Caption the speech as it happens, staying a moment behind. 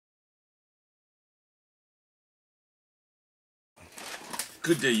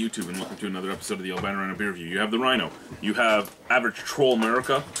Good day, YouTube, and welcome to another episode of the Albino Rhino Beer Review. You have the Rhino, you have Average Troll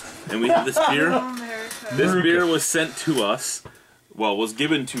America, and we have this beer. This beer was sent to us, well, was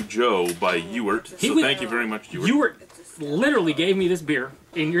given to Joe by Ewart, so thank you very much, Ewart. Ewart literally gave me this beer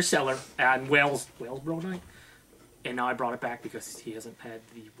in your cellar at Wales Brew night, and now I brought it back because he hasn't had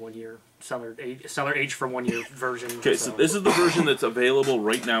the 1 year cellar age for 1 year version. Okay, so this is the version that's available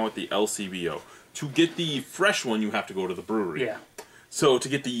right now at the LCBO. To get the fresh one, you have to go to the brewery. Yeah. So to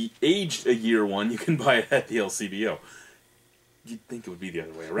get the aged a year one, you can buy it at the LCBO. You'd think it would be the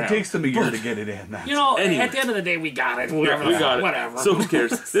other way around. It takes them a year to get it in. You know, anyway. At the end of the day, we got it. Yeah, we got it. Whatever. So who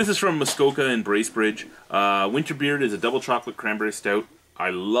cares? This is from Muskoka and Bracebridge. Winter Beard is a double chocolate cranberry stout. I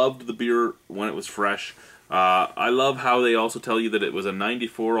loved the beer when it was fresh. I love how they also tell you that it was a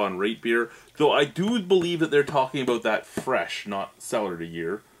 94 on rate beer. Though I do believe that they're talking about that fresh, not cellared a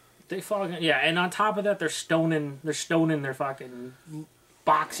year. They fucking and on top of that, they're stoning their fucking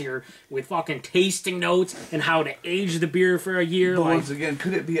box here with fucking tasting notes and how to age the beer for a year. But once again,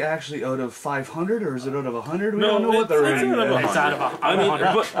 could it be actually out of 500 or is it out of 100? We No, don't know what they're it's rating. It's out of 100. I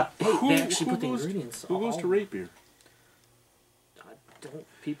mean, but They actually put the ingredients. Who goes to rate beer?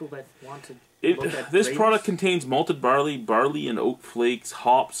 People that want to. This product contains malted barley, barley and oat flakes,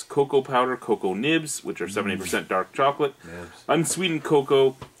 hops, cocoa powder, cocoa nibs, which are 70% dark chocolate, unsweetened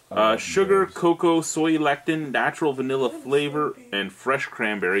cocoa, sugar, cocoa, soy lectin, natural vanilla flavor, and fresh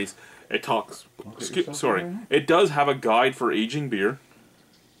cranberries. It talks. It does have a guide for aging beer.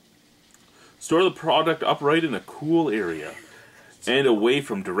 Store the product upright in a cool area and away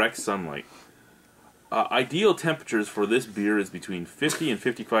from direct sunlight. Ideal temperatures for this beer is between 50 and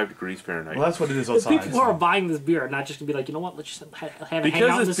 55 degrees Fahrenheit. Well, that's what it is outside. People who are buying this beer are not just going to be like, you know what, let's just have it hang out in the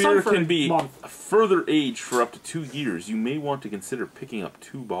Because this beer sun can be for a month. further aged for up to 2 years, you may want to consider picking up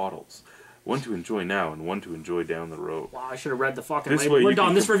 2 bottles. One to enjoy now and one to enjoy down the road. Wow, I should have read the fucking This label. way We're you done.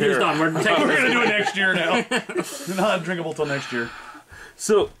 can This review's compare. done. We're going to do it next year now. They're not drinkable till next year.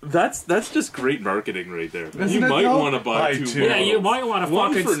 So that's just great marketing right there. Isn't you it might though? want to buy 2 2. Yeah, bottles. you might want to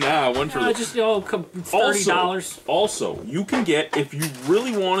One fucking... for now, one for just, $30. Also, you can get, if you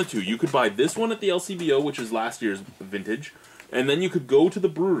really wanted to, you could buy this one at the LCBO, which is last year's vintage, and then you could go to the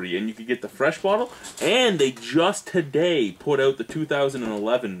brewery and you could get the fresh bottle, and they just today put out the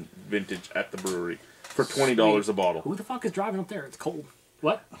 2011 vintage at the brewery for $20 a bottle. Who the fuck is driving up there? It's cold.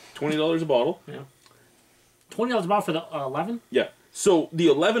 What? $20 a bottle. Yeah. $20 a bottle for the 11? Yeah. So the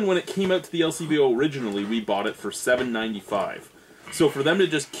 11, when it came out to the LCBO originally, we bought it for $7.95. So for them to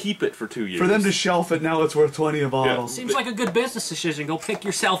just keep it for 2 years, For them to shelf it, now it's worth 20 a bottle. Seems like a good business decision. Go pick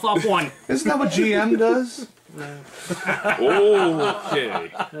yourself up one. Isn't that what GM does?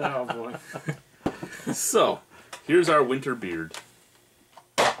 Okay. Oh, boy. So here's our winter beard.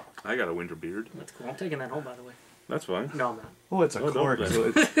 I got a winter beard. That's cool. I'm taking that home, by the way. That's fine. No, I'm not. Oh, it's a cork. don't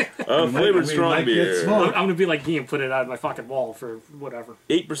So it's, Flavored strong beer. I'm going to be like Guy and put it on my fucking wall for whatever.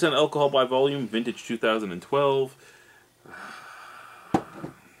 8% alcohol by volume, vintage 2012.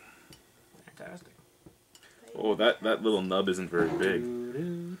 Fantastic. Oh, that little nub isn't very big.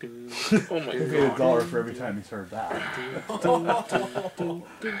 Oh my Give me a god. dollar for every time he's heard that.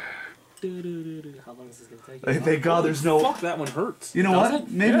 How long is this going to take? Thank God there's no... Fuck, that one hurts. You know Does what? it?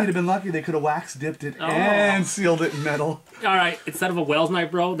 Maybe Yeah. they'd have been lucky they could have wax dipped it and sealed it in metal. All right, instead of a Wales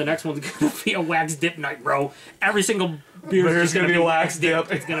night, bro, the next one's going to be a wax dip night, bro. Every single beer is going to be a wax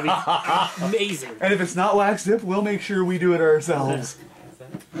dip. It's going to be amazing. And if it's not wax dipped, we'll make sure we do it ourselves.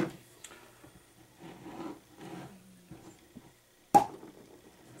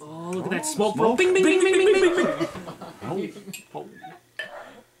 Oh, look at that smoke, bro. Bing, bing, bing, bing, bing, bing, bing. Oh.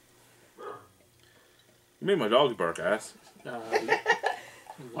 You made my dog bark, ass.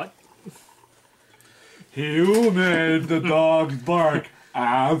 What? You made the dog bark,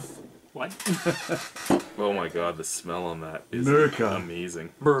 ass. What? Oh my god, the smell on that is America.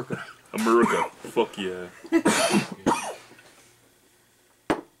 amazing. Burger. America. Fuck yeah.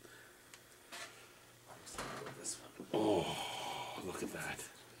 Oh, look at that.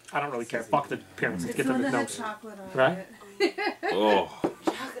 I don't really care. Fuck the appearance. Let's It's get the to one the that had nose. chocolate on Right? it. Oh,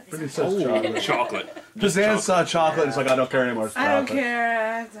 Pretty says chocolate. chocolate. Kazan saw chocolate and it's like, I don't care anymore. It's I don't chocolate. care.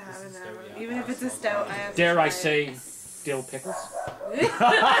 I have to have another one. Even if it's a stout, I have to Dare try I it. say dill pickles?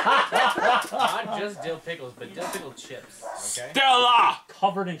 Not just dill pickles, but dill pickle chips. Okay. Stella!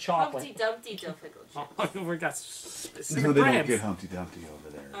 Covered in chocolate. Humpty Dumpty dill pickle chips. Oh, we got specific No, they don't brands. get Humpty Dumpty over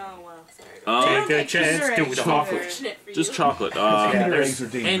there. Oh, well, sorry. Take a get chance Kinder to Eggs the either. offer. Fortunate for Just you. chocolate. Kinder there's- eggs are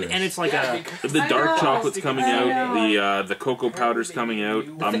dangerous. And it's like a... The I dark know. chocolate's coming I out. know. The cocoa powder's coming out.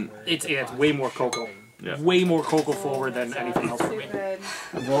 It's way more cocoa. Yeah. way more cocoa forward than anything else for me. Stupid.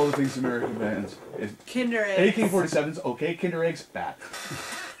 Of all the things American bands, Kinder Eggs. AK-47's okay, Kinder Eggs, bad.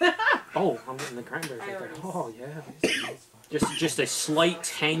 Oh, I'm getting the cranberries right there. Priorities. Oh yeah. Just a slight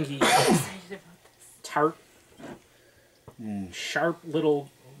tangy, tart, sharp little.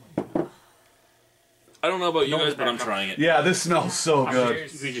 I don't know about you No, guys, but I'm back up. trying it. Yeah, this smells so I'm good.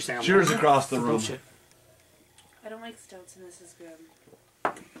 sure you just say I'm Cheers like, across the room. bullshit. I don't like stouts, and this is good.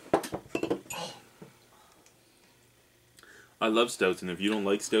 I love stouts, and if you don't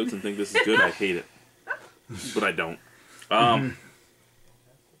like stouts and think this is good, I hate it. But I don't.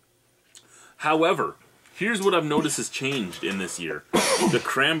 However, here's what I've noticed has changed in this year. The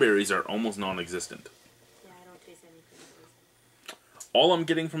cranberries are almost non-existent. Yeah, I don't taste any cranberries. All I'm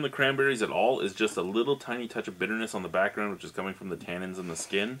getting from the cranberries at all is just a little tiny touch of bitterness on the background, which is coming from the tannins in the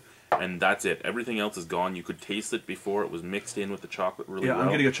skin, and that's it. Everything else is gone. You could taste it before it was mixed in with the chocolate really Yeah, well.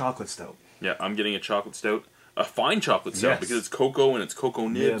 I'm getting a chocolate stout. Yeah, I'm getting a chocolate stout. A fine chocolate stout Yes. because it's cocoa and it's cocoa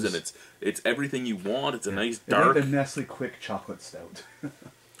nibs Nibs. and it's everything you want. It's a nice It ain't dark. the Nestle Quick chocolate stout.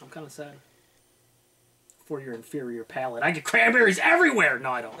 I'm kind of sad. For your inferior palate, I get cranberries everywhere.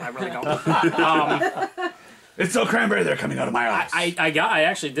 No, I don't. I really don't. It's so cranberry, they're coming out of my eyes. I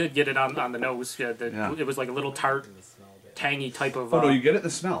actually did get it on the nose. Yeah, Yeah. It was like a little tart, tangy type of. Oh no, you get it in the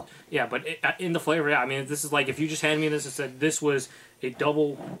smell. Yeah, but in the flavor, yeah, I mean, this is like if you just handed me this and said this was a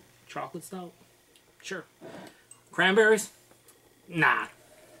double chocolate stout. Sure. Cranberries? Nah.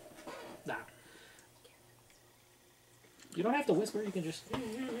 You don't have to whisper. You can just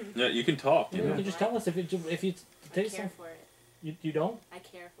Yeah, you can talk. You you know? can just tell us if you I taste care something. for it. You don't? I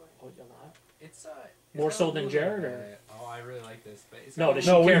care for it. Oh, you're not. It's More it's so got a than little Jared, bit- or- Oh, I really like this, but it's No, got a does she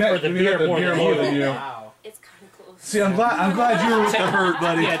No, we care met- for the we beer met the more beer than more you? than you. Wow. It's kind of close. See, I'm glad you were with the hurt,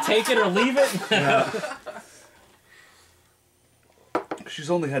 buddy. Yeah, take it or leave it. Yeah. She's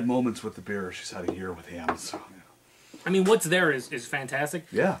only had moments with the beer. She's had a year with him. So, I mean, what's there is fantastic.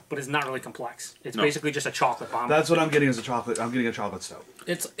 yeah. But it's not really complex. It's No. basically just a chocolate bomb. That's what I'm getting as a chocolate. I'm getting a chocolate stout.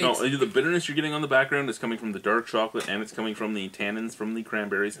 It's No, the bitterness you're getting on the background is coming from the dark chocolate, and it's coming from the tannins from the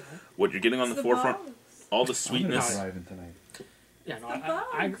cranberries. What you're getting on the forefront, all the I'm gonna sweetness. driving tonight. yeah, no,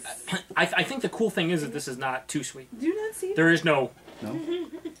 The I think the cool thing is that this is not too sweet. Do you not see There is no No,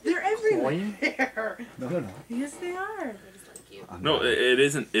 They're cloying. everywhere. no, they're not. Yes, they are. I just like you. I'm No, not. it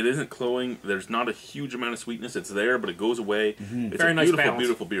isn't. It isn't cloying. There's not a huge amount of sweetness. It's there, but it goes away. It's Very a nice beautiful, balance.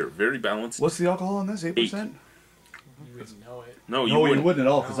 beautiful beer. Very balanced. What's the alcohol on this? 8%? You wouldn't know it. No, you No, wouldn't. you wouldn't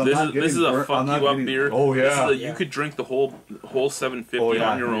at all. Because I'm This not is getting this is a burnt- fuck I'm not you up getting- beer. Oh This is yeah. you could drink the whole 750 Oh, yeah,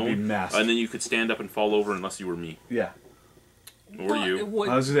 on your you'd be own, messed. and then you could stand up and fall over unless you were me Yeah. or you.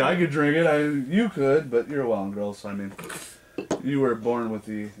 I was gonna say, I could drink it. You could, but you're a wild girl, so I mean, you were born with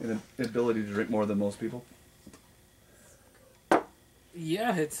the ability to drink more than most people.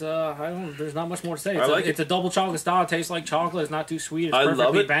 Yeah, it's I don't. There's not much more to say. I like It's a double chocolate style. It tastes like chocolate. It's not too sweet. It's I perfectly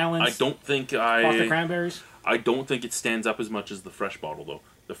love it. balanced. I don't think Off the cranberries. I don't think it stands up as much as the fresh bottle though.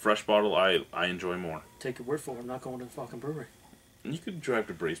 The fresh bottle I enjoy more. Take your word for it. I'm not going to the fucking brewery. And you could drive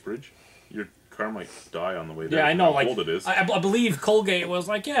to Bracebridge. Your car might die on the way there. Yeah, I know. How Like cold it is. I believe Colgate was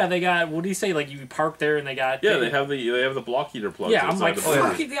like, yeah, they got. What do you say? Like you park there and they got. Yeah, they have the block heater plugs. Yeah, I'm outside like, the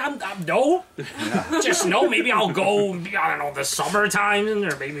fuck brewery. it, I'm no. Just no. Maybe I'll go. I don't know, the summertime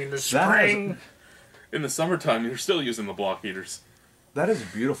or maybe in the spring. In the summertime, you're still using the block heaters. That is a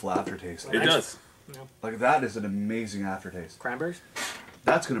beautiful aftertaste. It does. Like that is an amazing aftertaste. Cranberries.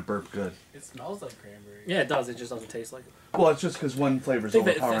 That's gonna burp good. It smells like cranberry. Yeah, it does. It just doesn't taste like it. Well, it's just because one flavor's I think,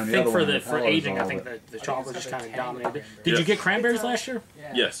 overpowering the think other for one. the and for palate is aging, I all think of it. the I chocolate think it's just like kind a of tangy dominated. cranberry. Did you Yeah. get cranberries last year?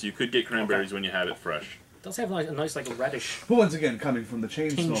 Yeah. Yes, you could get cranberries when you had it fresh. It does have like a nice like reddish. But once again, coming from the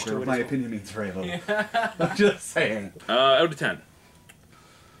chain Tinge to smoker, it my as well. opinion means very little. I'm just saying. Out of 10.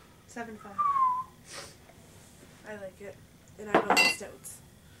 7.5. I like it, and I don't like stouts.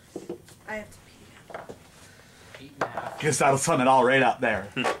 I have to pee. 8.5. Guess that'll sum it all right up there.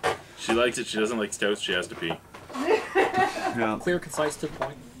 She likes it. She doesn't like stouts. She has to pee. Yeah. Clear, concise, to the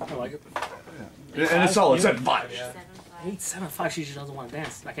point. I like it. And it's all. It's at 5. Yeah. 7.5. 8.75. She just doesn't want to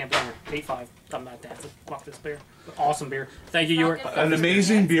dance. I can't blame her. 8.5. I'm not dancing. Fuck this beer. Awesome beer. Thank you, Ewart. An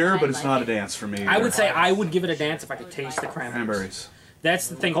amazing beer, but it's not a dance for me. I would either. say I would give it a dance if I could taste the cranberries. Cranberries. That's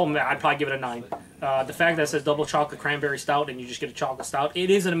the thing holding me back. I'd probably give it a 9. The fact that it says double chocolate cranberry stout and you just get a chocolate stout, it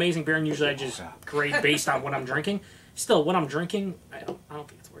is an amazing beer, and usually I just grade based on what I'm drinking. Still, when I'm drinking, I don't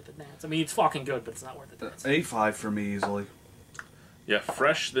think it's worth the dance. I mean, it's fucking good, but it's not worth the dance. 8.5 for me easily. Yeah,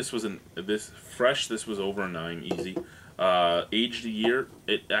 fresh. This was This was over a 9, easy. Aged a year,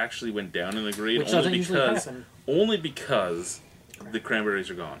 it actually went down in the grade Which doesn't only usually because happen. the cranberries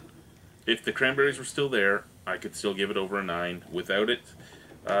are gone. If the cranberries were still there, I could still give it over a 9. Without it,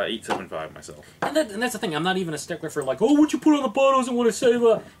 8.75 myself. And that's the thing. I'm not even a stickler for like, oh, what you put on the bottles and what to say.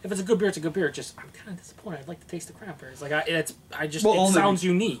 If it's a good beer, it's a good beer. Just I'm kind of disappointed. I'd like to taste the cranberries. Like it sounds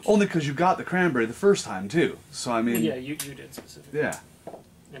unique. Only because you got the cranberry the first time too. So I mean. Well, yeah, you did specifically. Yeah.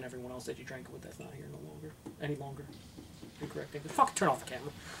 And everyone else that you drank it with, that's not here any longer. Incorrect. Fucking turn off the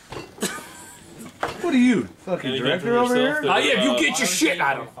camera. What are you, fucking Anything director for over yourself here? that- Yeah, you get your shit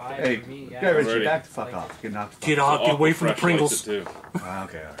out of it. Hey, get Richie, back the fuck off. Get knocked the fuck Get off. out, get away from the Aqua Fresh likes Pringles. it too.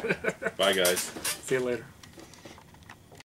 Okay, alright. Bye, guys. See you later.